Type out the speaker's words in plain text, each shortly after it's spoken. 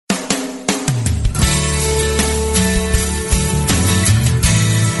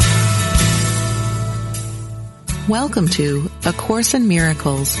Welcome to A Course in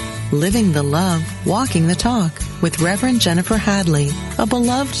Miracles, Living the Love, Walking the Talk, with Reverend Jennifer Hadley, a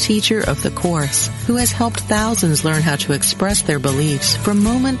beloved teacher of the Course who has helped thousands learn how to express their beliefs from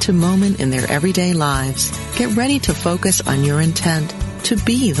moment to moment in their everyday lives. Get ready to focus on your intent to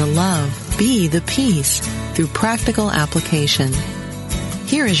be the love, be the peace, through practical application.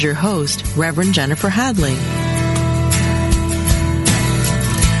 Here is your host, Reverend Jennifer Hadley.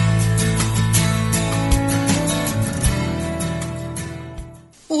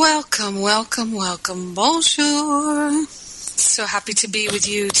 Welcome. Bonjour. So happy to be with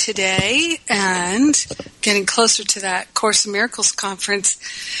you today and getting closer to that Course in Miracles conference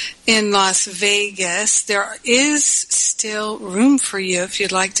in Las Vegas. There is still room for you if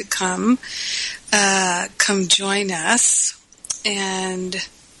you'd like to come join us. And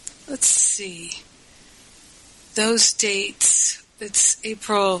let's see. Those dates, it's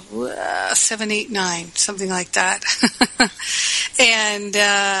April 7, 8, 9, something like that. And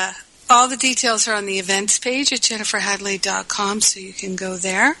all the details are on the events page at jenniferhadley.com, so you can go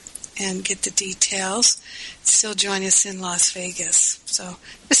there and get the details. Still join us in Las Vegas. So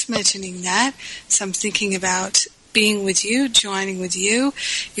just mentioning that. So I'm thinking about being with you, joining with you.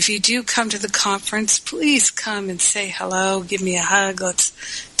 If you do come to the conference, please come and say hello, give me a hug, let's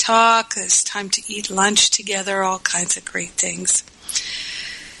talk. It's time to eat lunch together, all kinds of great things.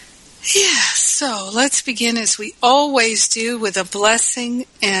 Yeah, so let's begin as we always do with a blessing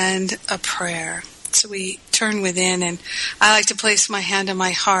and a prayer. So we turn within, and I like to place my hand on my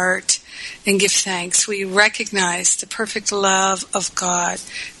heart and give thanks. We recognize the perfect love of God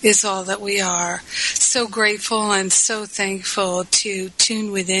is all that we are. So grateful and so thankful to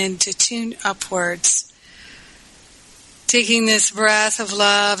tune within, to tune upwards. Taking this breath of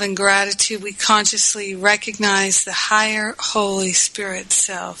love and gratitude, we consciously recognize the higher Holy Spirit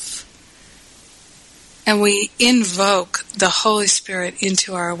self. And we invoke the Holy Spirit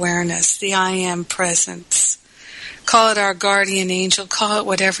into our awareness, the I Am presence. Call it our guardian angel, call it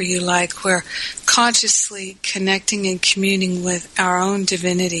whatever you like. We're consciously connecting and communing with our own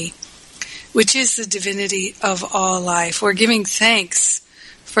divinity, which is the divinity of all life. We're giving thanks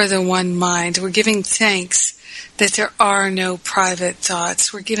for the one mind. We're giving thanks that there are no private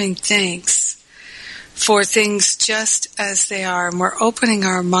thoughts. We're giving thanks for things just as they are. And we're opening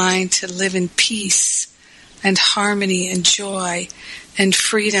our mind to live in peace and harmony and joy and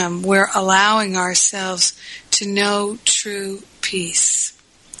freedom. We're allowing ourselves to know true peace.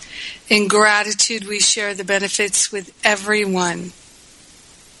 In gratitude, we share the benefits with everyone.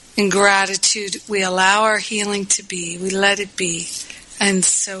 In gratitude, we allow our healing to be. We let it be. And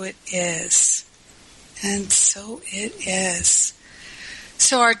so it is. And so it is.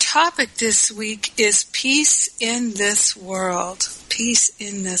 So our topic this week is peace in this world. Peace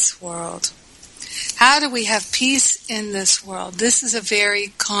in this world. How do we have peace in this world? This is a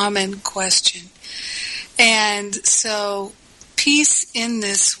very common question. And so, peace in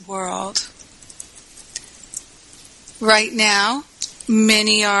this world. Right now,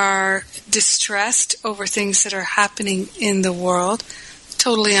 many are distressed over things that are happening in the world.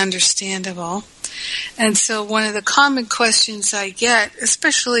 Totally understandable. And so one of the common questions I get,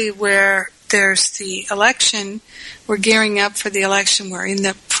 especially where there's the election, we're gearing up for the election, we're in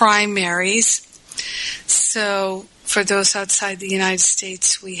the primaries. So for those outside the United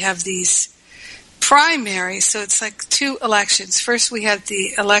States, we have these primaries. So it's like two elections. First we have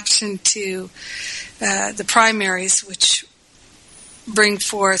the election to the primaries, which bring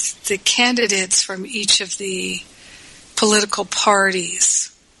forth the candidates from each of the political parties.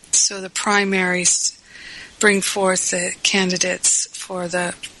 So the primaries bring forth the candidates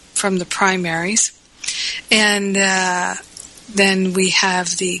from the primaries. And then we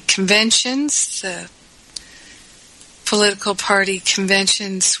have the conventions, the political party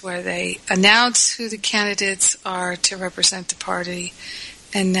conventions, where they announce who the candidates are to represent the party.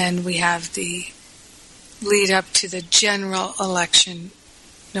 And then we have the lead up to the general election,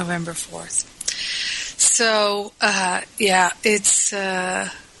 November 4th. So, it's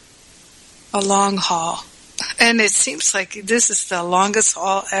a long haul. And it seems like this is the longest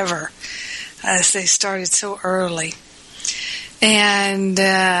haul ever, as they started so early. And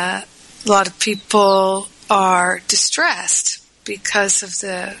a lot of people are distressed because of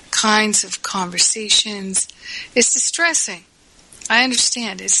the kinds of conversations. It's distressing. I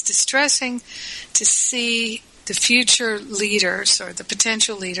understand. It's distressing to see the future leaders or the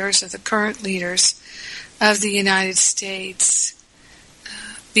potential leaders or the current leaders of the United States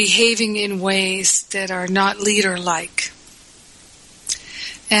behaving in ways that are not leader-like.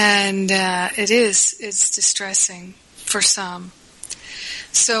 And it's distressing for some.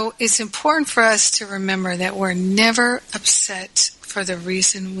 So it's important for us to remember that we're never upset for the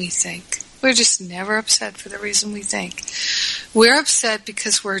reason we think. We're just never upset for the reason we think. We're upset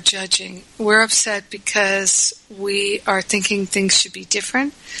because we're judging. We're upset because we are thinking things should be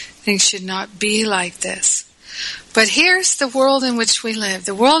different. Things should not be like this. But here's the world in which we live.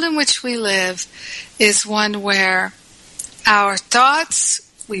 The world in which we live is one where our thoughts,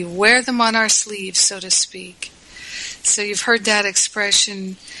 we wear them on our sleeves, so to speak. So you've heard that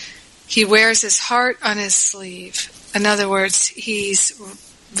expression, he wears his heart on his sleeve. In other words, he's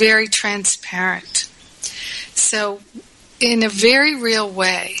very transparent. So in a very real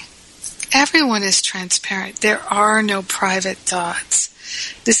way, everyone is transparent. There are no private thoughts.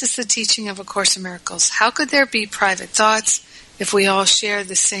 This is the teaching of A Course in Miracles. How could there be private thoughts if we all share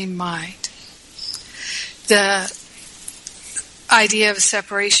the same mind? The idea of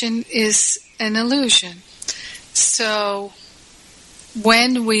separation is an illusion. So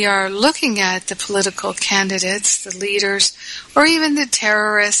when we are looking at the political candidates, the leaders, or even the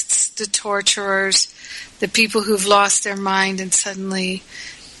terrorists, the torturers, the people who've lost their mind and suddenly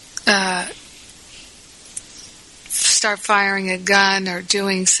start firing a gun or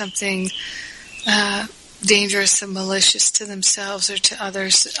doing something dangerous and malicious to themselves or to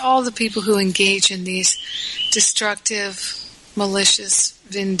others, all the people who engage in these destructive, malicious,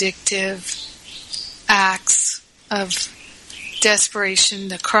 vindictive acts of desperation,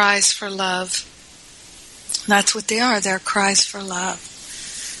 the cries for love. That's what they are. They're cries for love.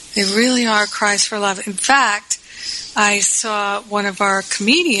 They really are cries for love. In fact, I saw one of our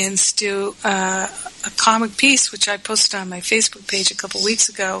comedians do a comic piece, which I posted on my Facebook page a couple weeks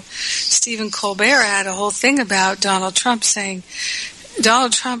ago. Stephen Colbert had a whole thing about Donald Trump saying,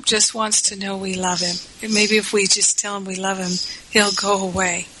 Donald Trump just wants to know we love him. Maybe if we just tell him we love him, he'll go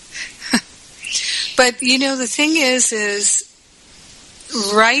away. But, the thing is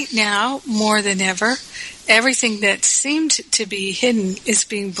right now, more than ever, everything that seemed to be hidden is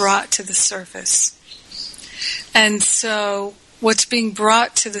being brought to the surface. And so what's being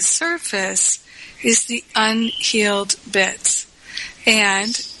brought to the surface is the unhealed bits.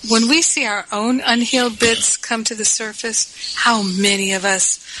 And when we see our own unhealed bits come to the surface, how many of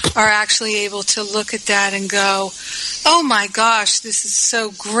us are actually able to look at that and go, oh my gosh, this is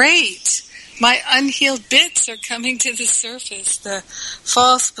so great. My unhealed bits are coming to the surface. The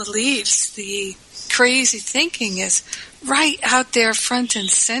false beliefs, the crazy thinking is right out there front and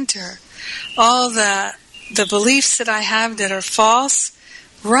center. All the beliefs that I have that are false,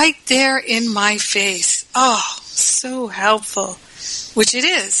 right there in my face. Oh, so helpful. Which it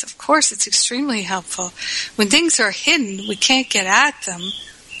is. Of course, it's extremely helpful. When things are hidden, we can't get at them.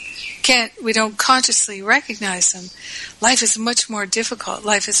 We don't consciously recognize them. Life is much more difficult.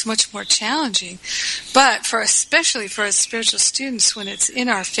 Life is much more challenging. But especially for us spiritual students, when it's in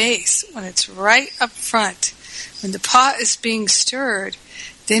our face, when it's right up front, when the pot is being stirred,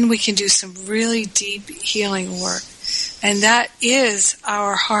 then we can do some really deep healing work. And that is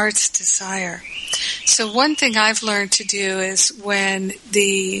our heart's desire. So one thing I've learned to do is when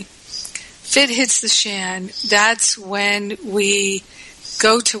the fit hits the shan, that's when we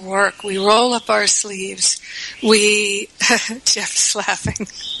go to work. We roll up our sleeves. Jeff's laughing.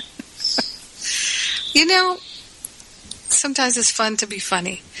 Sometimes it's fun to be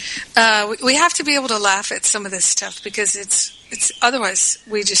funny. We have to be able to laugh at some of this stuff because it's otherwise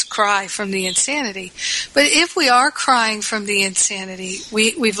we just cry from the insanity. But if we are crying from the insanity,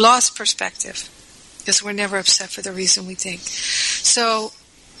 we've lost perspective because we're never upset for the reason we think. So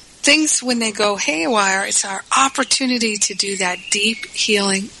things, when they go haywire, it's our opportunity to do that deep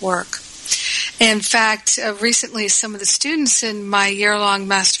healing work. In fact, recently some of the students in my year-long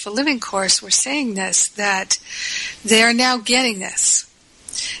Masterful Living course were saying this, that they are now getting this,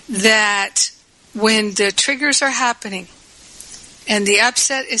 that when the triggers are happening and the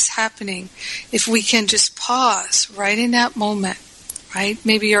upset is happening, if we can just pause right in that moment, right?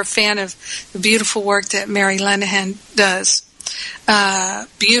 Maybe you're a fan of the beautiful work that Mary Lenahan does.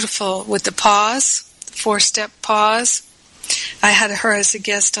 Beautiful with the pause, the 4-step pause. I had her as a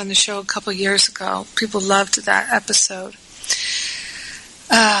guest on the show a couple years ago. People loved that episode.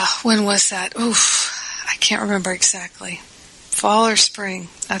 When was that? Oof, I can't remember exactly. Fall or spring,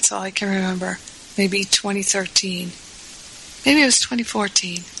 that's all I can remember. Maybe 2013. Maybe it was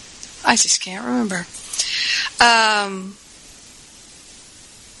 2014. I just can't remember.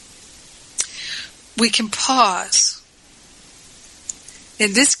 We can pause.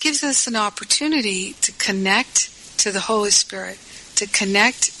 And this gives us an opportunity to connect to the Holy Spirit, to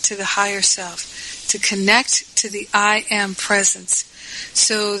connect to the higher self, to connect to the I Am presence,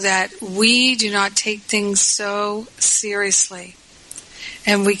 so that we do not take things so seriously.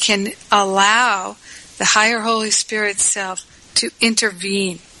 And we can allow the higher Holy Spirit self to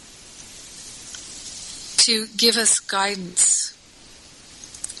intervene, to give us guidance.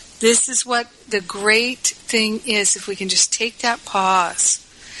 This is what the great thing is, if we can just take that pause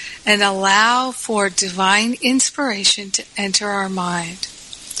and allow for divine inspiration to enter our mind.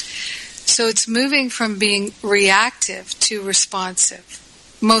 So it's moving from being reactive to responsive.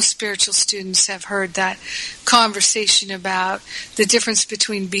 Most spiritual students have heard that conversation about the difference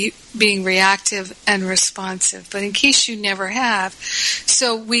between being reactive and responsive. But in case you never have,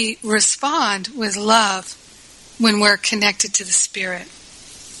 so we respond with love when we're connected to the Spirit.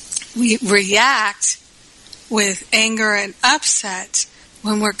 We react with anger and upset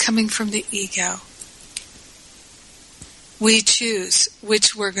when we're coming from the ego. We choose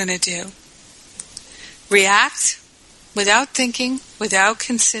which we're going to do. React without thinking, without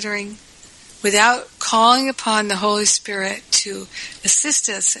considering, without calling upon the Holy Spirit to assist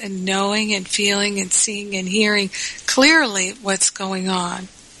us in knowing and feeling and seeing and hearing clearly what's going on.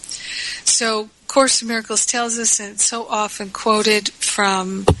 So Course in Miracles tells us, and it's so often quoted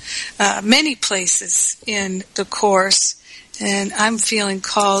from many places in the Course, and I'm feeling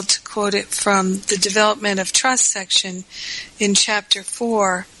called to quote it from the Development of Trust section in Chapter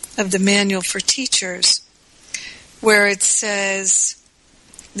 4 of the Manual for Teachers, where it says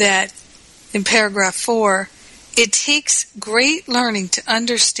that in paragraph 4, it takes great learning to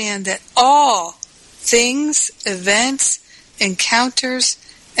understand that all things, events, encounters,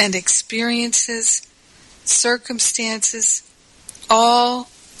 and experiences, circumstances, all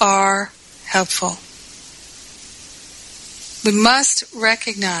are helpful. We must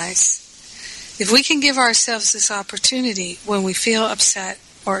recognize, if we can give ourselves this opportunity when we feel upset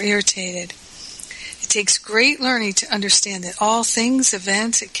or irritated, it takes great learning to understand that all things,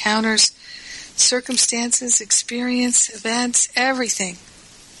 events, encounters, circumstances, experience, events, everything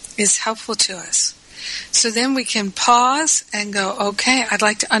is helpful to us. So then we can pause and go, okay, I'd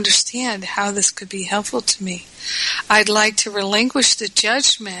like to understand how this could be helpful to me. I'd like to relinquish the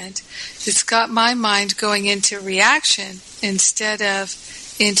judgment that's got my mind going into reaction instead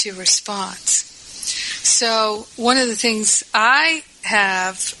of into response. So one of the things I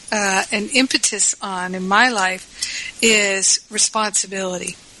have an impetus on in my life is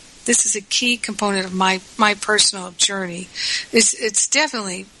responsibility. This is a key component of my personal journey. It's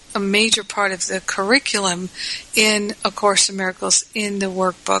definitely a major part of the curriculum in A Course in Miracles, in the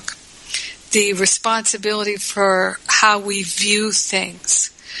workbook. The responsibility for how we view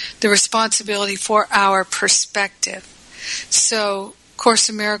things. The responsibility for our perspective. So, Course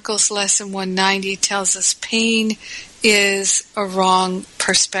in Miracles Lesson 190 tells us pain is a wrong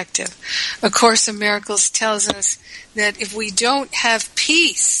perspective. A Course in Miracles tells us that if we don't have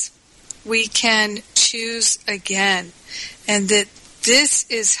peace, we can choose again. And that this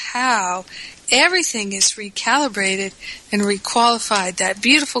is how everything is recalibrated and requalified. That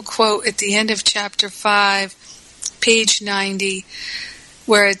beautiful quote at the end of Chapter 5, page 90,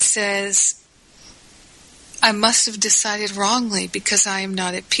 where it says, I must have decided wrongly because I am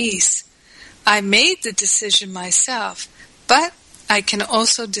not at peace. I made the decision myself, but I can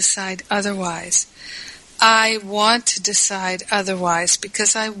also decide otherwise. I want to decide otherwise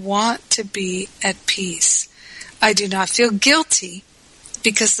because I want to be at peace. I do not feel guilty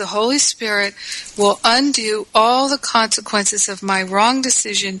because the Holy Spirit will undo all the consequences of my wrong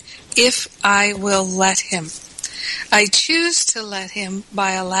decision if I will let Him. I choose to let Him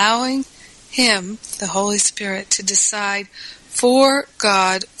by allowing Him, the Holy Spirit, to decide for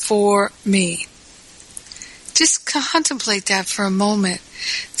God, for me. Just contemplate that for a moment.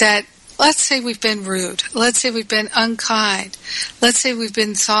 That, let's say we've been rude. Let's say we've been unkind. Let's say we've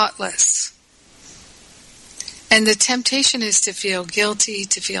been thoughtless. And the temptation is to feel guilty,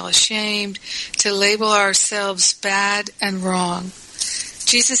 to feel ashamed, to label ourselves bad and wrong.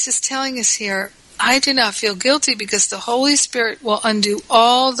 Jesus is telling us here, I do not feel guilty because the Holy Spirit will undo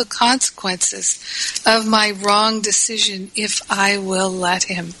all the consequences of my wrong decision if I will let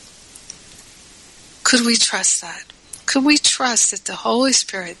Him. Could we trust that? Could we trust that the Holy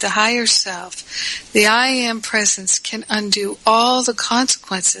Spirit, the higher self, the I Am presence can undo all the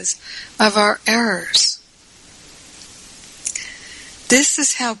consequences of our errors? This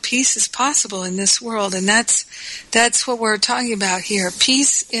is how peace is possible in this world, and that's what we're talking about here,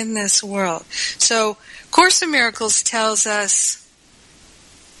 peace in this world. So, Course in Miracles tells us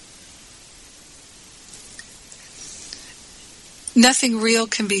nothing real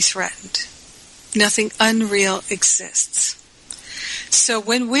can be threatened. Nothing unreal exists. So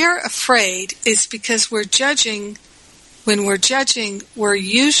when we're afraid, it's because we're judging. When we're judging, we're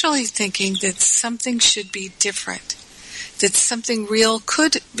usually thinking that something should be different. that something real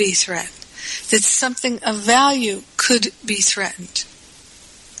could be threatened, that something of value could be threatened.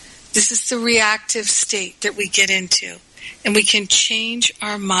 This is the reactive state that we get into, and we can change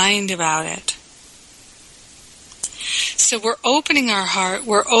our mind about it. So we're opening our heart,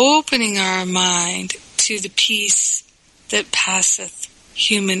 we're opening our mind to the peace that passeth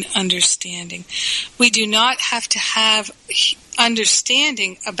human understanding. We do not have to have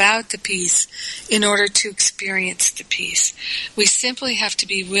understanding about the peace in order to experience the peace. We simply have to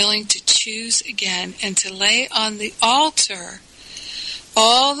be willing to choose again and to lay on the altar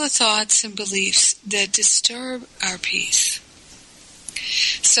all the thoughts and beliefs that disturb our peace.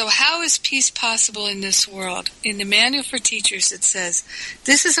 So how is peace possible in this world? In the Manual for Teachers it says,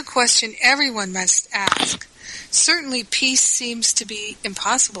 this is a question everyone must ask. Certainly peace seems to be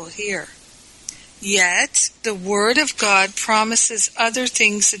impossible here. Yet the Word of God promises other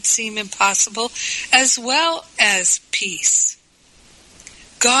things that seem impossible as well as peace.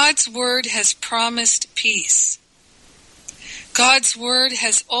 God's Word has promised peace. God's Word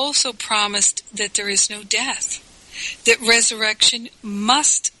has also promised that there is no death, that resurrection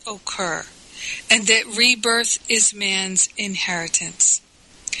must occur, and that rebirth is man's inheritance.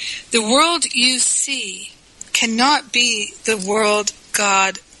 The world you see cannot be the world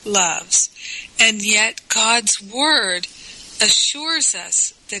God loves, and yet God's Word assures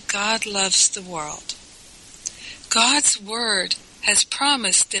us that God loves the world. God's Word has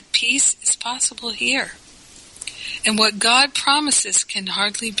promised that peace is possible here, and what God promises can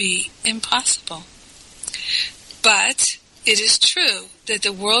hardly be impossible. But it is true that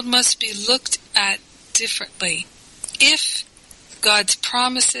the world must be looked at differently if God's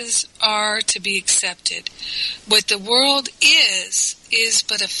promises are to be accepted. What the world is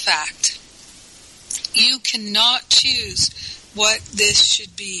but a fact. You cannot choose what this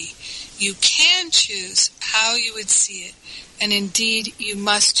should be. You can choose how you would see it, and indeed you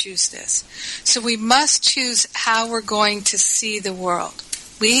must choose this. So we must choose how we're going to see the world.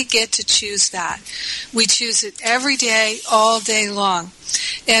 We get to choose that. We choose it every day, all day long.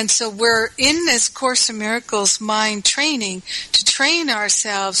 And so we're in this Course in Miracles mind training to train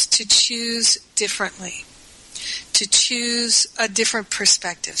ourselves to choose differently, to choose a different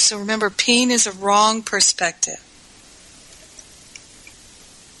perspective. So remember, pain is a wrong perspective.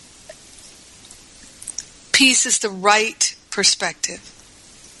 Peace is the right perspective.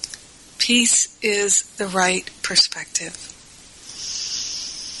 Peace is the right perspective.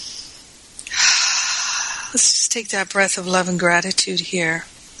 Let's just take that breath of love and gratitude here.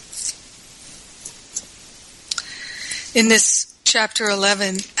 In this chapter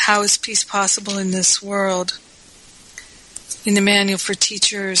 11, How is Peace Possible in This World? In the Manual for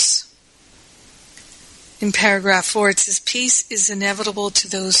Teachers, in paragraph 4, it says, peace is inevitable to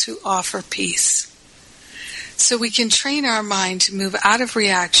those who offer peace. So we can train our mind to move out of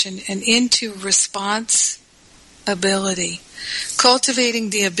reaction and into response ability, cultivating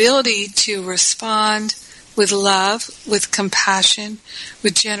the ability to respond with love, with compassion,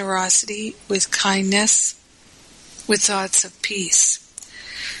 with generosity, with kindness, with thoughts of peace.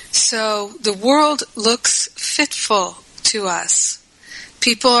 So the world looks fitful to us.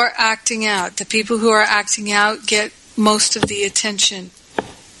 People are acting out. The people who are acting out get most of the attention.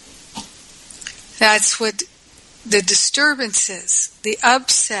 That's what the disturbances, the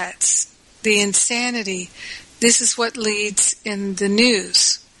upsets, the insanity, this is what leads in the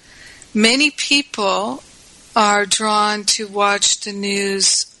news. Many people are drawn to watch the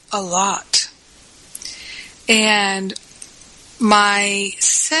news a lot. And my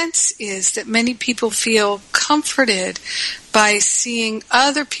sense is that many people feel comforted by seeing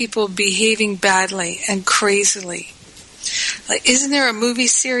other people behaving badly and crazily. Like, isn't there a movie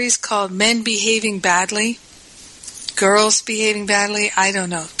series called Men Behaving Badly? Girls behaving badly? I don't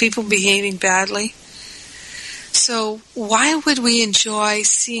know. People behaving badly. So why would we enjoy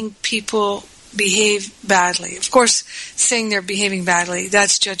seeing people behave badly? Of course, saying they're behaving badly,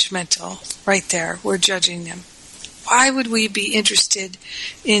 that's judgmental right there. We're judging them. Why would we be interested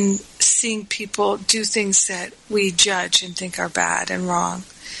in seeing people do things that we judge and think are bad and wrong?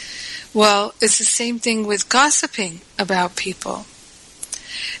 Well, it's the same thing with gossiping about people.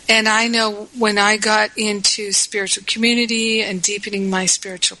 And I know when I got into spiritual community and deepening my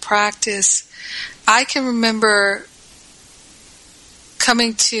spiritual practice, I can remember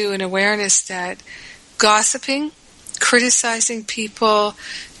coming to an awareness that gossiping, criticizing people,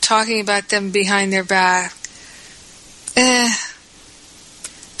 talking about them behind their back,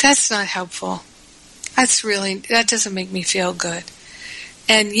 that's not helpful. That doesn't make me feel good.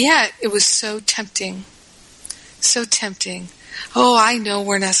 And yet, it was so tempting Oh, I know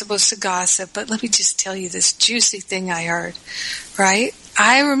we're not supposed to gossip, but let me just tell you this juicy thing I heard, right?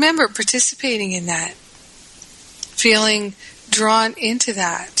 I remember participating in that, feeling drawn into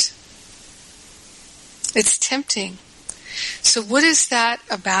that. It's tempting. So what is that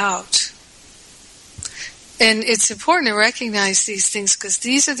about? And it's important to recognize these things because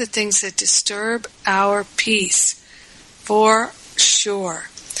these are the things that disturb our peace, for sure.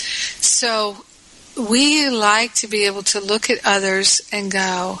 So we like to be able to look at others and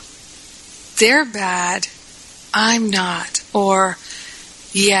go, they're bad, I'm not. Or,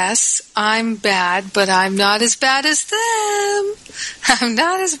 yes, I'm bad, but I'm not as bad as them. I'm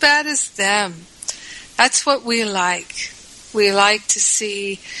not as bad as them. That's what we like. We like to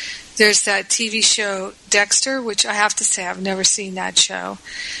see, there's that TV show Dexter, which I have to say I've never seen that show,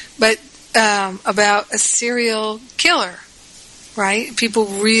 but about a serial killer, right? People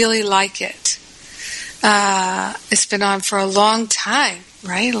really like it. It's been on for a long time,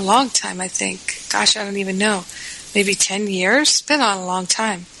 right? A long time, I think. Gosh, I don't even know. Maybe 10 years? It's been on a long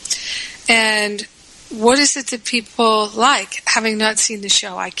time. And what is it that people like? Having not seen the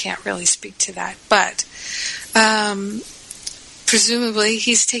show, I can't really speak to that. But presumably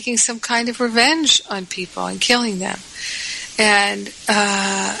he's taking some kind of revenge on people and killing them. And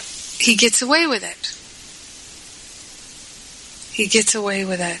he gets away with it. He gets away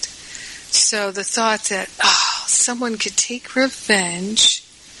with it. So the thought that, someone could take revenge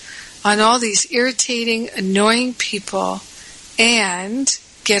on all these irritating, annoying people and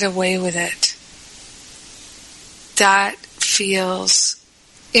get away with it. That feels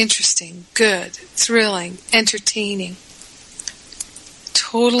interesting, good, thrilling, entertaining.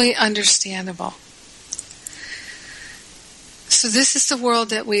 Totally understandable. So this is the world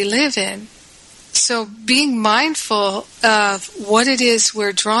that we live in. So being mindful of what it is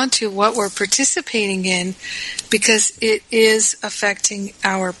we're drawn to, what we're participating in, because it is affecting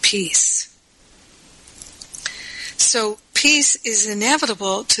our peace. So peace is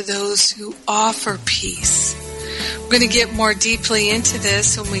inevitable to those who offer peace. We're going to get more deeply into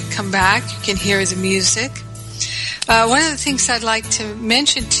this when we come back. You can hear the music. One of the things I'd like to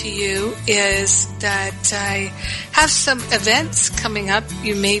mention to you is that I have some events coming up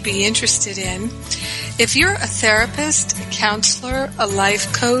you may be interested in. If you're a therapist, a counselor, a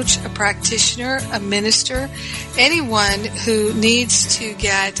life coach, a practitioner, a minister, anyone who needs to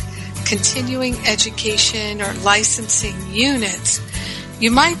get continuing education or licensing units, you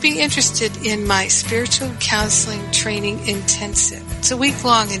might be interested in my Spiritual Counseling Training Intensive. It's a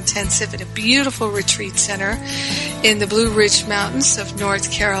week-long intensive at a beautiful retreat center in the Blue Ridge Mountains of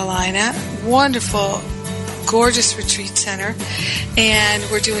North Carolina. Wonderful, gorgeous retreat center. And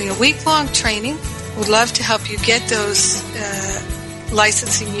we're doing a week-long training. Would love to help you get those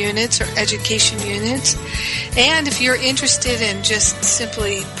licensing units or education units. And if you're interested in just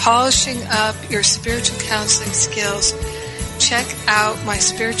simply polishing up your spiritual counseling skills, check out my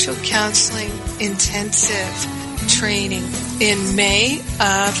Spiritual Counseling Intensive training in May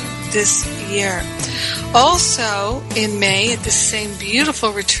of this year. Also, in May, at the same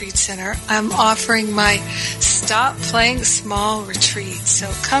beautiful retreat center, I'm offering my Stop Playing Small retreat. So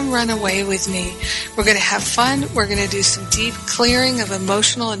come run away with me. We're going to have fun. We're going to do some deep clearing of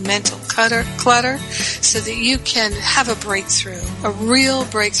emotional and mental clutter so that you can have a breakthrough, a real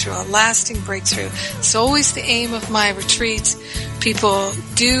breakthrough, a lasting breakthrough. It's always the aim of my retreats. People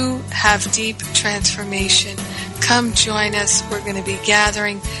do have deep transformation. Come join us. We're going to be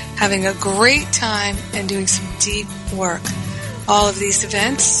gathering, having a great time, and doing some deep work. All of these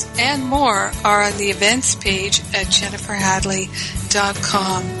events and more are on the events page at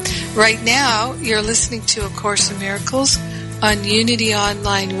jenniferhadley.com. Right now, you're listening to A Course in Miracles on Unity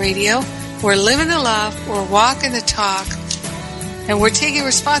Online Radio. We're living the love, we're walking the talk, and we're taking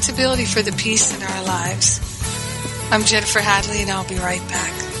responsibility for the peace in our lives. I'm Jennifer Hadley, and I'll be right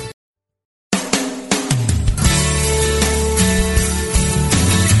back.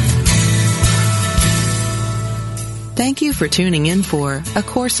 Thank you for tuning in for A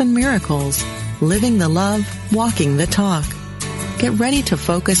Course in Miracles, Living the Love, Walking the Talk. Get ready to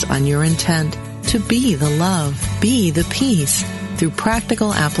focus on your intent to be the love, be the peace through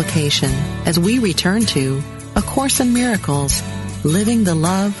practical application as we return to A Course in Miracles, Living the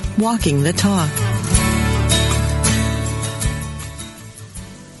Love, Walking the Talk.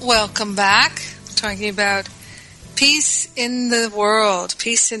 Welcome back. We're talking about peace in the world,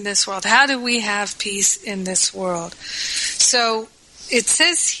 peace in this world. How do we have peace in this world? So it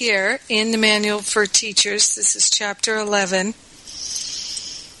says here in the Manual for Teachers, this is chapter 11,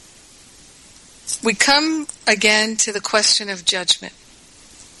 we come again to the question of judgment.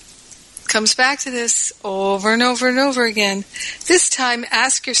 comes back to this over and over and over again. This time,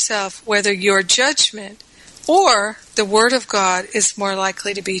 ask yourself whether your judgment or the Word of God is more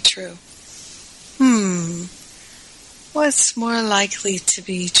likely to be true. What's more likely to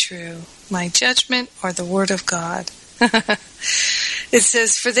be true? My judgment or the Word of God? It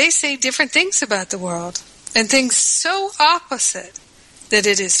says, for they say different things about the world, and things so opposite that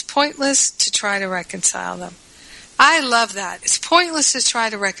it is pointless to try to reconcile them. I love that. It's pointless to try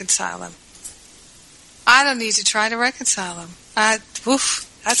to reconcile them. I don't need to try to reconcile them.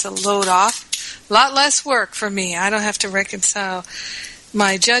 That's a load off. A lot less work for me. I don't have to reconcile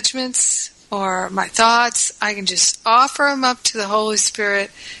my judgments or my thoughts. I can just offer them up to the Holy Spirit,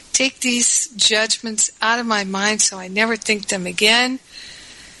 take these judgments out of my mind so I never think them again.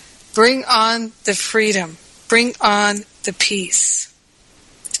 Bring on the freedom. Bring on the peace.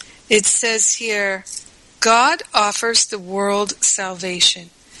 It says here, God offers the world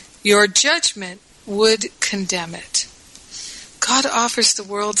salvation. Your judgment would condemn it. God offers the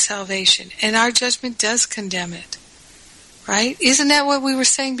world salvation, and our judgment does condemn it. Right? Isn't that what we were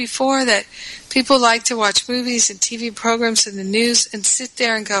saying before? That people like to watch movies and TV programs and the news and sit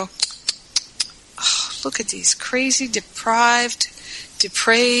there and go, oh, look at these crazy, depraved,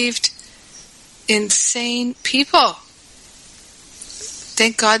 insane people.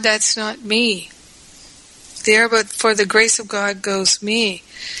 Thank God that's not me. There, but for the grace of God goes me.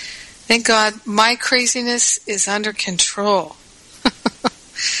 Thank God my craziness is under control.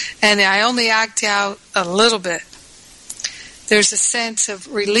 And I only act out a little bit. There's a sense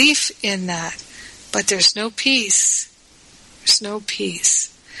of relief in that, but there's no peace. There's no peace.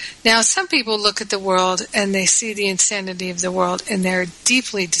 Now, some people look at the world and they see the insanity of the world and they're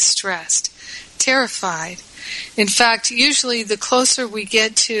deeply distressed, terrified. In fact, usually the closer we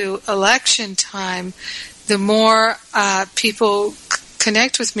get to election time, the more people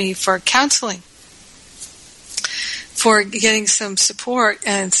connect with me for counseling, for getting some support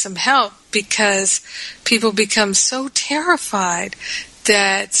and some help, because people become so terrified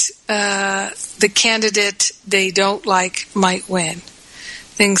that the candidate they don't like might win.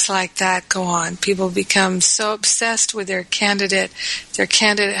 Things like that go on. People become so obsessed with their candidate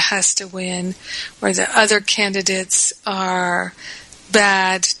has to win, or the other candidates are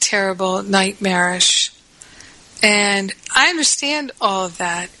bad, terrible, nightmarish. And I understand all of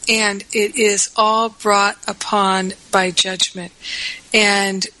that, and it is all brought upon by judgment.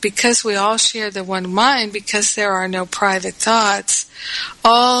 And because we all share the one mind, because there are no private thoughts,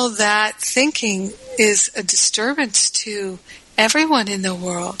 all that thinking is a disturbance to everyone in the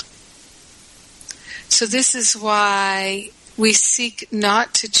world. So this is why we seek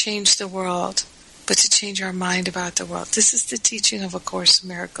not to change the world, but to change our mind about the world. This is the teaching of A Course in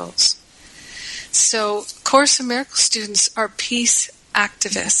Miracles. So, Course in Miracles students are peace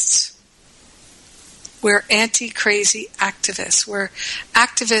activists. We're anti-crazy activists. We're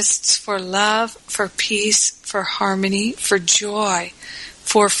activists for love, for peace, for harmony, for joy,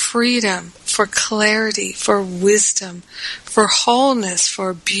 for freedom, for clarity, for wisdom, for wholeness,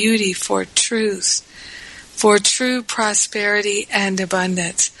 for beauty, for truth, for true prosperity and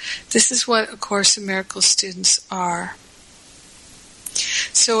abundance. This is what A Course in Miracles students are.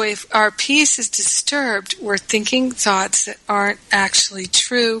 So if our peace is disturbed, we're thinking thoughts that aren't actually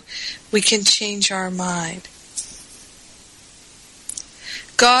true, we can change our mind.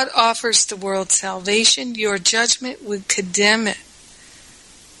 God offers the world salvation. Your judgment would condemn it.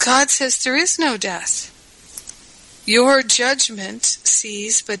 God says there is no death. Your judgment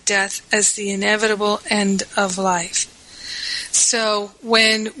sees but death as the inevitable end of life. So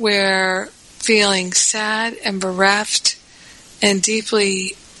when we're feeling sad and bereft and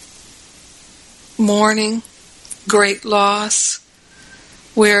deeply mourning great loss,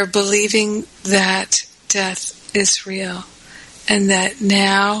 we're believing that death is real and that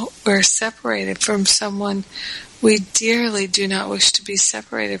now we're separated from someone we dearly do not wish to be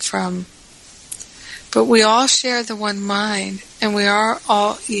separated from. But we all share the one mind and we are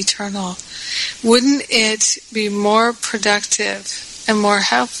all eternal. Wouldn't it be more productive and more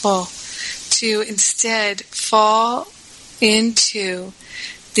helpful to instead fall into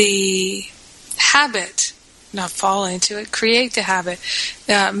the habit, not fall into it, create the habit,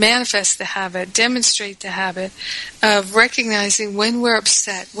 manifest the habit, demonstrate the habit of recognizing when we're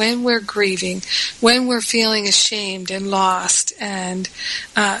upset, when we're grieving, when we're feeling ashamed and lost and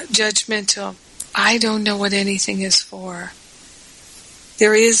judgmental. I don't know what anything is for.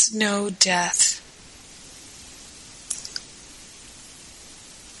 There is no death.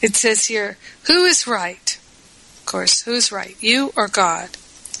 It says here, who is right? Of course, who's right? You or God?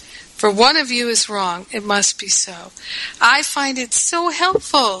 For one of you is wrong, it must be so. I find it so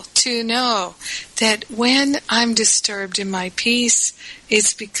helpful to know that when I'm disturbed in my peace,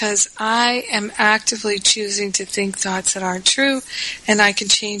 it's because I am actively choosing to think thoughts that aren't true, and I can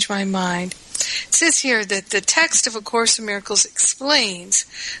change my mind. It says here that the text of A Course in Miracles explains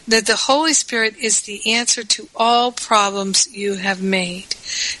that the Holy Spirit is the answer to all problems you have made.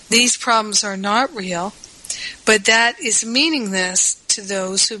 These problems are not real, but that is meaningless to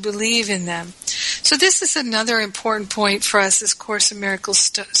those who believe in them. So this is another important point for us as Course in Miracles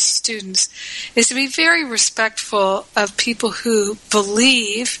students, is to be very respectful of people who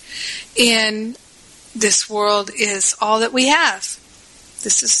believe in this world is all that we have.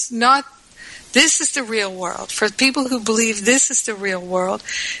 This is the real world. For people who believe this is the real world,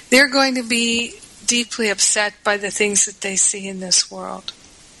 they're going to be deeply upset by the things that they see in this world.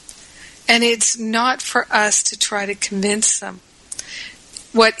 And it's not for us to try to convince them.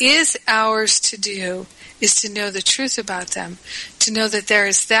 What is ours to do is to know the truth about them, to know that there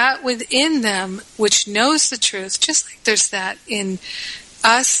is that within them which knows the truth, just like there's that in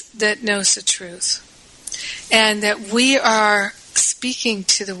us that knows the truth. And that we are speaking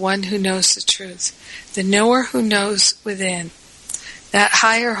to the one who knows the truth, the knower who knows within, that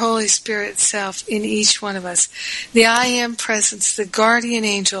higher Holy Spirit self in each one of us, the I Am presence, the guardian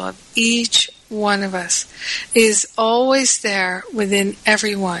angel of each one of us, is always there within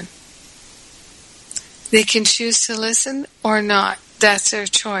everyone. They can choose to listen or not. That's their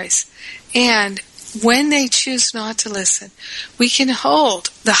choice. And when they choose not to listen, we can hold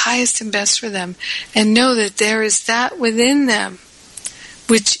the highest and best for them and know that there is that within them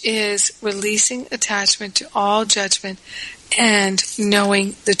which is releasing attachment to all judgment and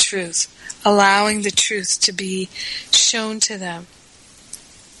knowing the truth, allowing the truth to be shown to them.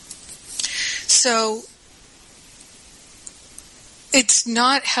 So it's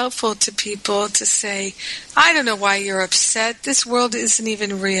not helpful to people to say, I don't know why you're upset. This world isn't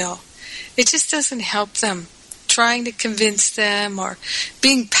even real. It just doesn't help them. Trying to convince them or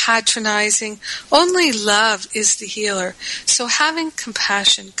being patronizing. Only love is the healer. So having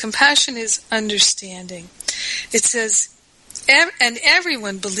compassion. Compassion is understanding. It says, and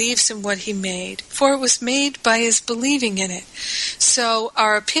everyone believes in what he made, for it was made by his believing in it. So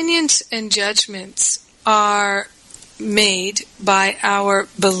our opinions and judgments are made by our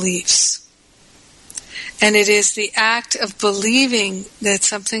beliefs. And it is the act of believing that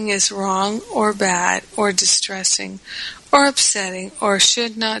something is wrong or bad or distressing or upsetting or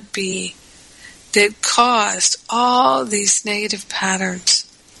should not be that caused all these negative patterns.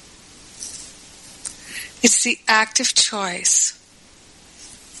 It's the active choice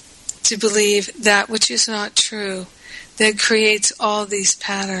to believe that which is not true that creates all these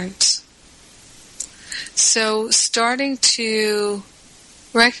patterns. So starting to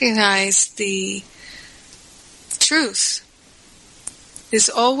recognize the truth is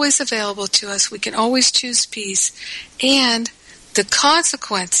always available to us. We can always choose peace, and the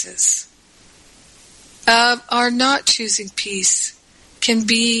consequences of our not choosing peace can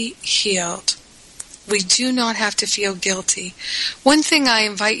be healed. We do not have to feel guilty. One thing I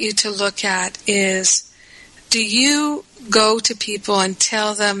invite you to look at is, do you go to people and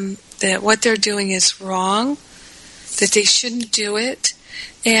tell them that what they're doing is wrong, that they shouldn't do it?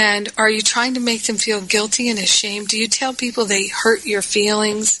 And are you trying to make them feel guilty and ashamed? Do you tell people they hurt your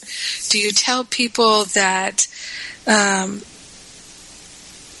feelings? Do you tell people that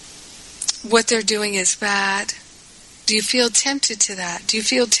what they're doing is bad? Do you feel tempted to that? Do you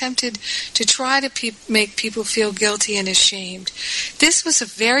feel tempted to try to make people feel guilty and ashamed? This was a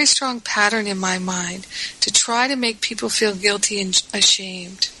very strong pattern in my mind, to try to make people feel guilty and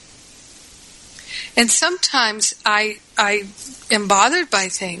ashamed. And sometimes I am bothered by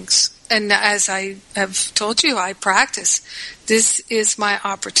things. And as I have told you, I practice. This is my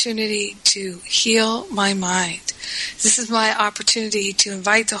opportunity to heal my mind. This is my opportunity to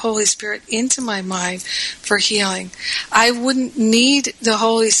invite the Holy Spirit into my mind for healing. I wouldn't need the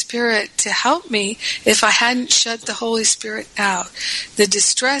Holy Spirit to help me if I hadn't shut the Holy Spirit out. The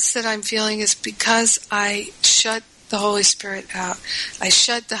distress that I'm feeling is because I shut the Holy Spirit out. I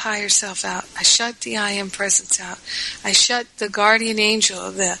shut the higher self out. I shut the I Am presence out. I shut the guardian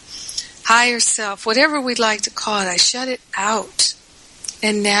angel, the higher self, whatever we'd like to call it. I shut it out.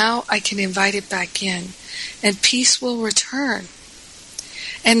 And now I can invite it back in. And peace will return.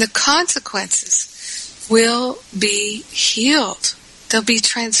 And the consequences will be healed. They'll be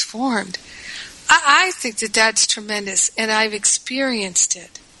transformed. I think that that's tremendous, and I've experienced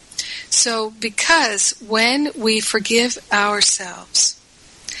it. So because when we forgive ourselves,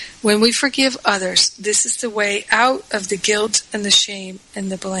 When we forgive others, this is the way out of the guilt and the shame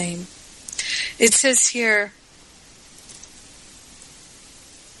and the blame. It says here,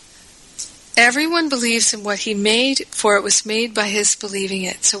 everyone believes in what he made, for it was made by his believing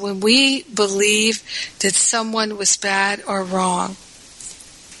it. So when we believe that someone was bad or wrong,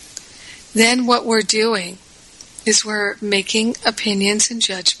 then what we're doing is we're making opinions and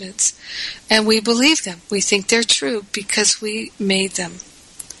judgments, and we believe them. We think they're true because we made them.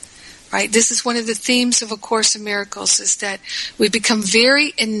 Right? This is one of the themes of A Course in Miracles, is that we become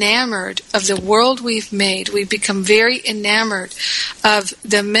very enamored of the world we've made. We become very enamored of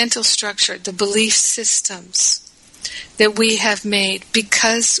the mental structure, the belief systems that we have made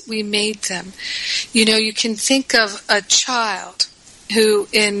because we made them. You know, you can think of a child who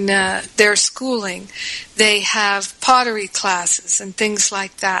in their schooling, they have pottery classes and things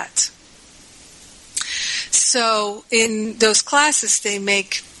like that. So in those classes they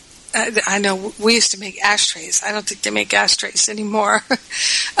make, I know we used to make ashtrays. I don't think they make ashtrays anymore.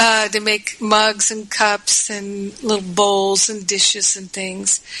 They make mugs and cups and little bowls and dishes and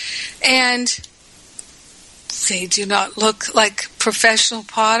things. And they do not look like professional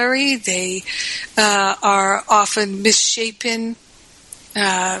pottery. They are often misshapen.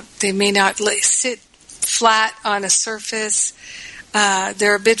 They may not sit flat on a surface.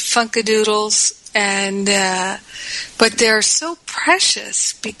 They're a bit funkadoodles. And but they're so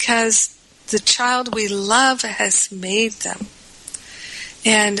precious because the child we love has made them.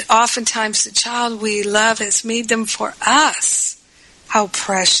 And oftentimes the child we love has made them for us. How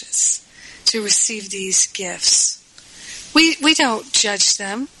precious to receive these gifts. We don't judge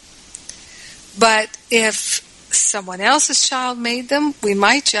them. But if someone else's child made them, we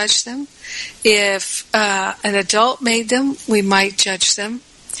might judge them. If an adult made them, we might judge them.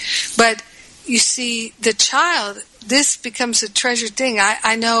 But you see, the child, this becomes a treasured thing.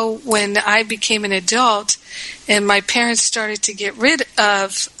 I know when I became an adult and my parents started to get rid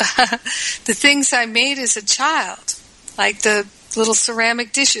of the things I made as a child, like the little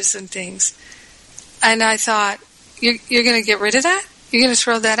ceramic dishes and things. And I thought, you're going to get rid of that? You're going to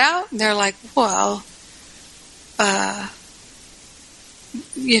throw that out? And they're like, well, yeah.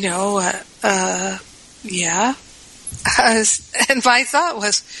 And my thought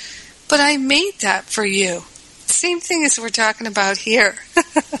was, but I made that for you. Same thing as we're talking about here.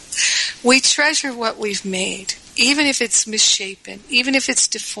 We treasure what we've made, even if it's misshapen, even if it's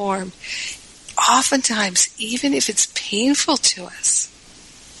deformed, oftentimes, even if it's painful to us.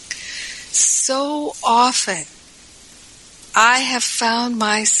 So often, I have found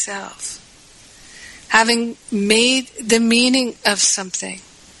myself having made the meaning of something.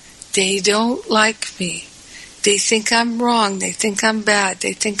 They don't like me. They think I'm wrong. They think I'm bad.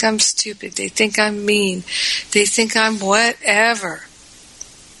 They think I'm stupid. They think I'm mean. They think I'm whatever.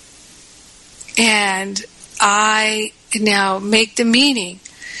 And I now make the meaning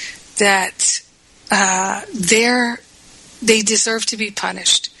that they deserve to be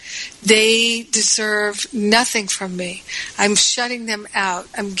punished. They deserve nothing from me. I'm shutting them out.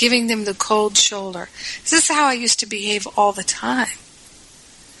 I'm giving them the cold shoulder. This is how I used to behave all the time.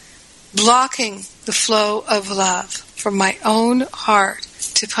 Blocking the flow of love from my own heart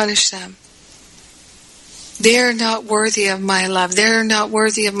to punish them. They're not worthy of my love. They're not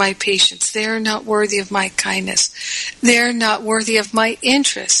worthy of my patience. They're not worthy of my kindness. They're not worthy of my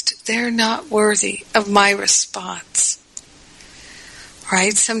interest. They're not worthy of my response.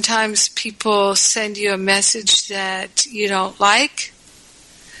 Right? Sometimes people send you a message that you don't like,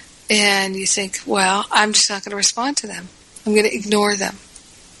 and you think, well, I'm just not going to respond to them. I'm going to ignore them.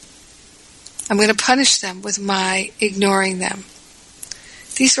 I'm going to punish them with my ignoring them.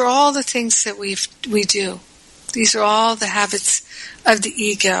 These are all the things that we do. These are all the habits of the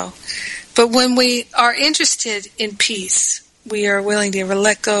ego. But when we are interested in peace, we are willing to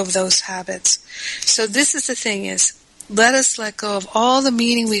let go of those habits. So this is the thing is, let us let go of all the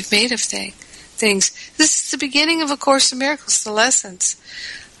meaning we've made of things. This is the beginning of A Course in Miracles, the lessons.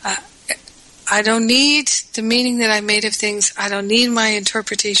 I don't need the meaning that I made of things. I don't need my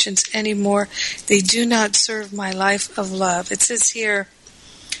interpretations anymore. They do not serve my life of love. It says here,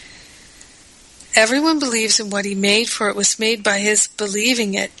 everyone believes in what he made, for it was made by his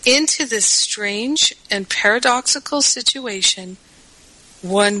believing it. Into this strange and paradoxical situation,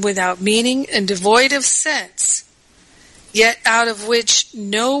 one without meaning and devoid of sense, yet out of which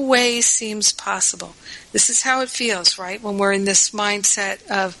no way seems possible. This is how it feels, right? When we're in this mindset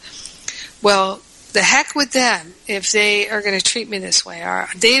of, well, the heck with them if they are going to treat me this way, or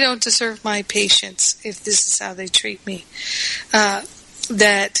they don't deserve my patience if this is how they treat me.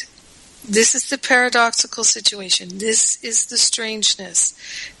 That This is the paradoxical situation. This is the strangeness.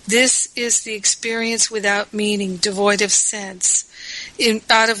 This is the experience without meaning, devoid of sense,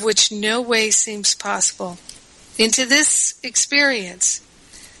 out of which no way seems possible. Into this experience,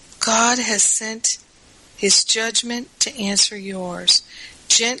 God has sent His judgment to answer yours.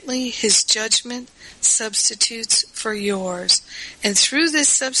 Gently, His judgment substitutes for yours. And through this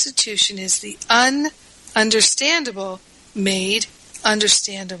substitution is the ununderstandable made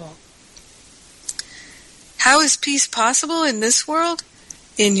understandable. How is peace possible in this world?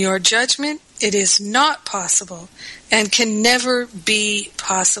 In your judgment, it is not possible and can never be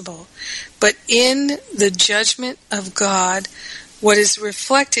possible. But in the judgment of God, what is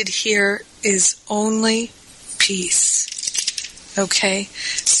reflected here is only peace. Okay?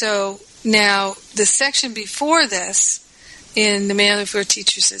 So now the section before this in the Manual for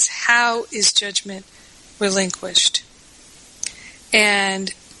Teachers says, how is judgment relinquished?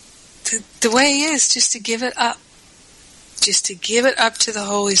 And the way is just to give it up. Just to give it up to the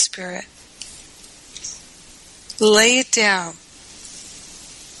Holy Spirit. Lay it down.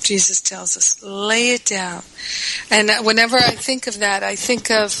 Jesus tells us, lay it down. And whenever I think of that, I think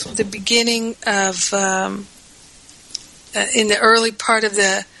of the beginning of, in the early part of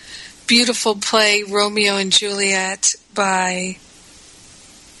the beautiful play Romeo and Juliet by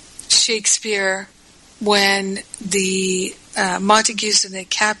Shakespeare, when the Montagues and the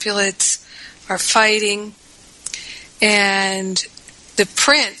Capulets are fighting, and the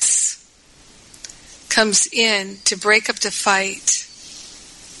prince comes in to break up the fight,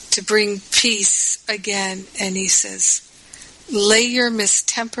 to bring peace again, and he says, lay your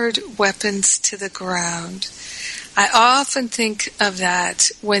mistempered weapons to the ground. I often think of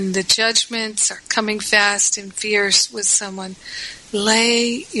that when the judgments are coming fast and fierce with someone.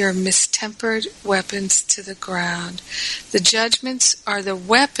 Lay your mistempered weapons to the ground. The judgments are the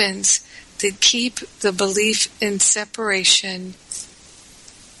weapons that keep the belief in separation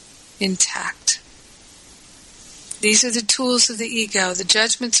intact. These are the tools of the ego. The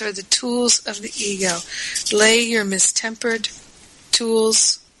judgments are the tools of the ego. Lay your mistempered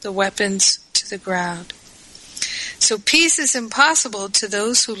tools, the weapons, to the ground. So peace is impossible to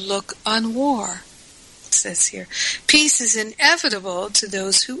those who look on war, it says here. Peace is inevitable to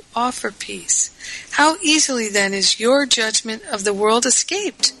those who offer peace. How easily then is your judgment of the world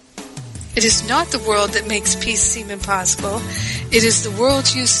escaped? It is not the world that makes peace seem impossible. It is the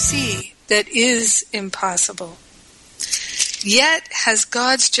world you see that is impossible. Yet has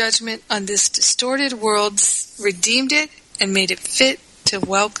God's judgment on this distorted world redeemed it and made it fit to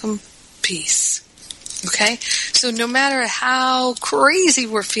welcome peace. Okay? So no matter how crazy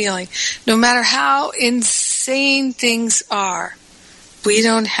we're feeling, no matter how insane things are, we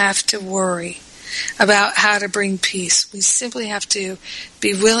don't have to worry about how to bring peace. We simply have to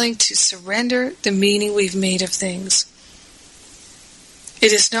be willing to surrender the meaning we've made of things.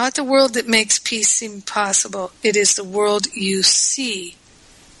 It is not the world that makes peace seem possible. It is the world you see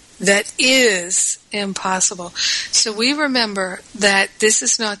that is impossible. So we remember that this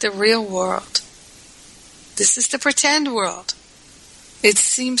is not the real world. This is the pretend world. It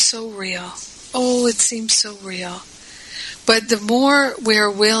seems so real. Oh, it seems so real. But the more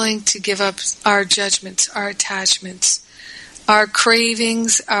we're willing to give up our judgments, our attachments, our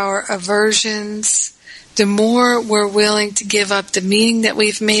cravings, our aversions, the more we're willing to give up the meaning that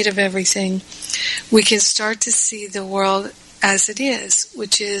we've made of everything, we can start to see the world as it is,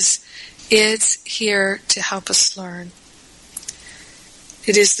 which is, it's here to help us learn.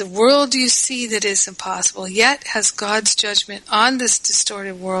 It is the world you see that is impossible, yet has God's judgment on this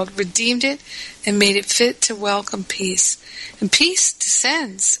distorted world redeemed it and made it fit to welcome peace. And peace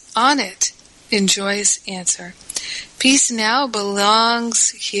descends on it in joyous answer. Peace now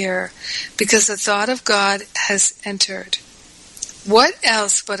belongs here because the thought of God has entered. What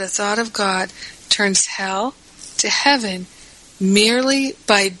else but a thought of God turns hell to heaven merely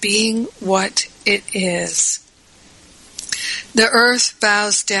by being what it is? The earth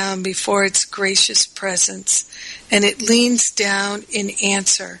bows down before its gracious presence, and it leans down in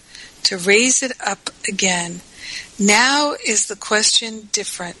answer to raise it up again. Now is the question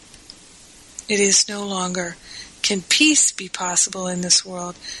different. It is no longer, can peace be possible in this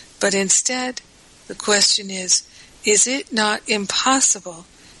world? But instead, the question is it not impossible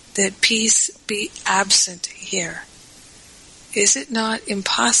that peace be absent here? Is it not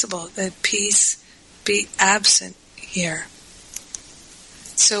impossible that peace be absent here?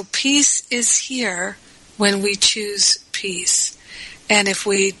 So peace is here when we choose peace. And if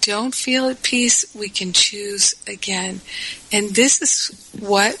we don't feel at peace, we can choose again. And this is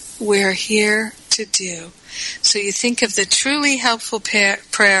what we're here to do. So you think of the truly helpful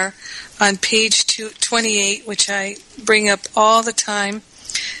prayer on page 28, which I bring up all the time.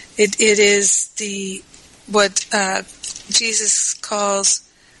 It is what Jesus calls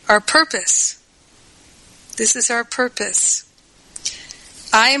our purpose. This is our purpose.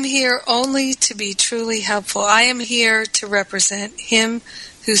 I am here only to be truly helpful. I am here to represent Him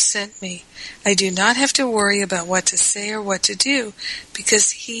who sent me. I do not have to worry about what to say or what to do,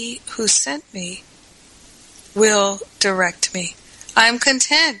 because He who sent me will direct me. I am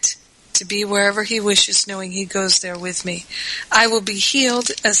content to be wherever He wishes, knowing He goes there with me. I will be healed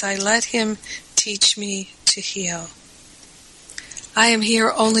as I let Him teach me to heal. I am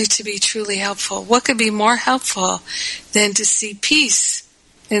here only to be truly helpful. What could be more helpful than to see peace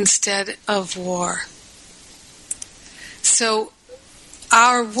instead of war? So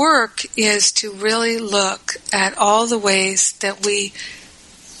our work is to really look at all the ways that we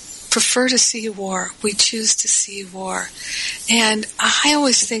prefer to see war. We choose to see war. And I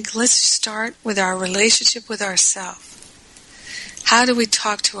always think, let's start with our relationship with ourselves. How do we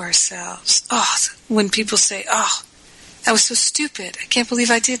talk to ourselves? Oh, when people say, oh, that was so stupid. I can't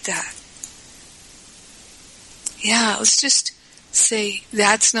believe I did that. Yeah, let's just say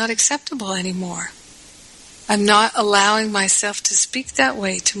that's not acceptable anymore. I'm not allowing myself to speak that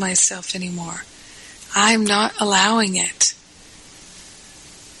way to myself anymore. I'm not allowing it.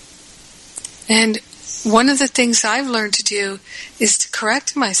 And one of the things I've learned to do is to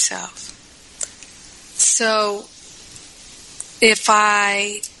correct myself. So if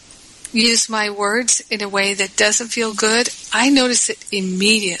I use my words in a way that doesn't feel good, I notice it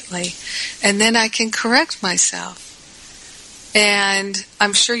immediately, and then I can correct myself. And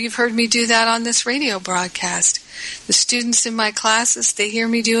I'm sure you've heard me do that on this radio broadcast. The students in my classes, they hear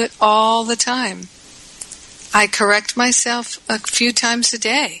me do it all the time. I correct myself a few times a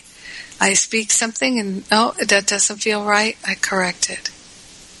day. I speak something and, oh, that doesn't feel right, I correct it.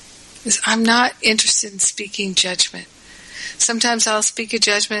 Because I'm not interested in speaking judgment. Sometimes I'll speak a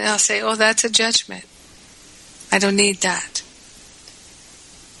judgment and I'll say, oh, that's a judgment. I don't need that.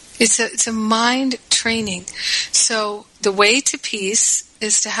 It's a mind training. So the way to peace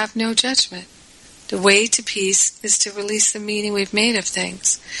is to have no judgment. The way to peace is to release the meaning we've made of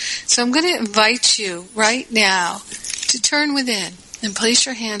things. So I'm going to invite you right now to turn within and place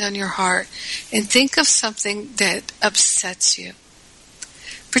your hand on your heart and think of something that upsets you.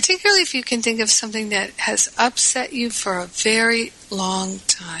 Particularly if you can think of something that has upset you for a very long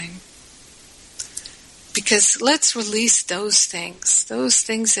time. Because let's release those things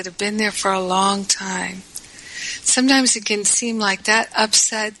that have been there for a long time. Sometimes it can seem like that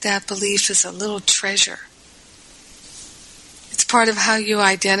upset, that belief is a little treasure. It's part of how you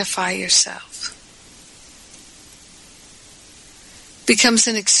identify yourself. Becomes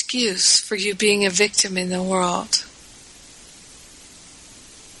an excuse for you being a victim in the world.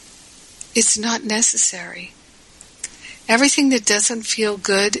 It's not necessary. Everything that doesn't feel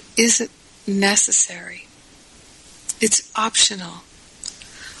good isn't necessary. It's optional.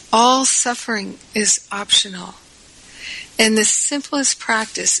 All suffering is optional. And the simplest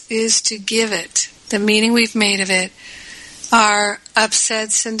practice is to give it, the meaning we've made of it, our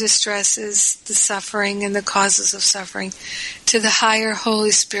upsets and distresses, the suffering and the causes of suffering, to the higher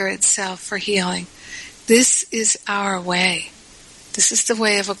Holy Spirit self for healing. This is our way. This is the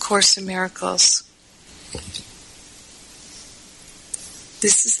way of A Course in Miracles.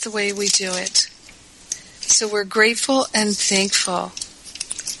 This is the way we do it. So we're grateful and thankful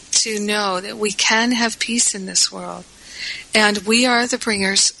to know that we can have peace in this world. And we are the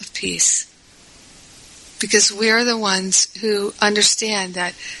bringers of peace. Because we are the ones who understand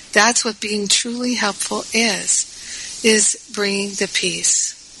that that's what being truly helpful is bringing the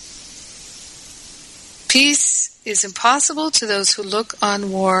peace. Peace is impossible to those who look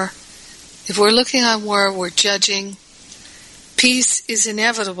on war. If we're looking on war, we're judging. Peace is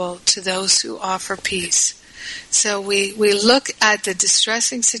inevitable to those who offer peace. So we look at the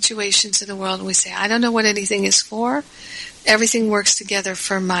distressing situations in the world and we say, I don't know what anything is for. Everything works together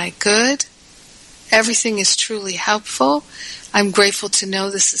for my good. Everything is truly helpful. I'm grateful to know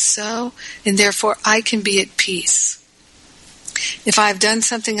this is so, and therefore I can be at peace. If I've done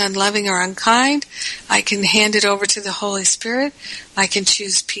something unloving or unkind, I can hand it over to the Holy Spirit. I can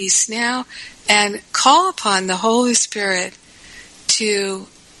choose peace now and call upon the Holy Spirit to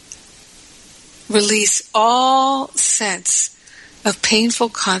release all sense of painful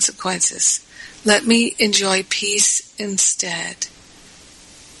consequences. Let me enjoy peace instead.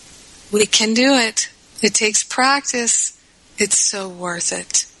 We can do it. It takes practice. It's so worth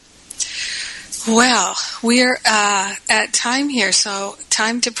it. Well, we're at time here, so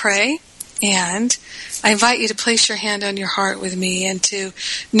time to pray. And I invite you to place your hand on your heart with me and to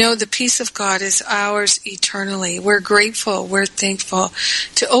know the peace of God is ours eternally. We're grateful, we're thankful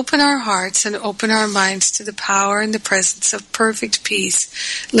to open our hearts and open our minds to the power and the presence of perfect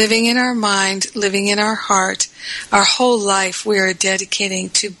peace, living in our mind, living in our heart. Our whole life we are dedicating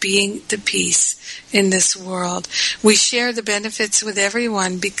to being the peace in this world. We share the benefits with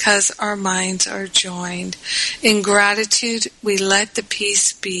everyone because our minds are joined. In gratitude, we let the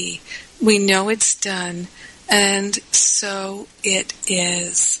peace be. We know it's done, and so it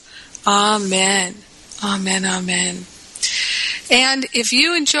is. Amen. Amen, amen. And if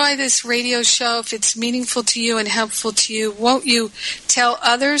you enjoy this radio show, if it's meaningful to you and helpful to you, won't you tell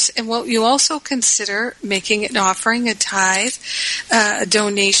others, and won't you also consider making an offering, a tithe, a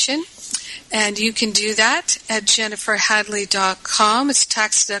donation? And you can do that at jenniferhadley.com. It's a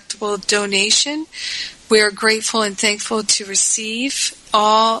tax-deductible donation. We are grateful and thankful to receive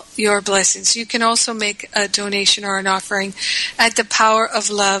all your blessings. You can also make a donation or an offering at the Power of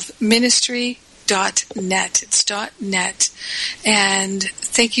Love Ministry.net. It's .net. And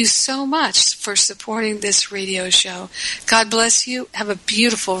thank you so much for supporting this radio show. God bless you. Have a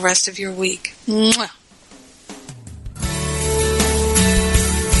beautiful rest of your week. Mwah.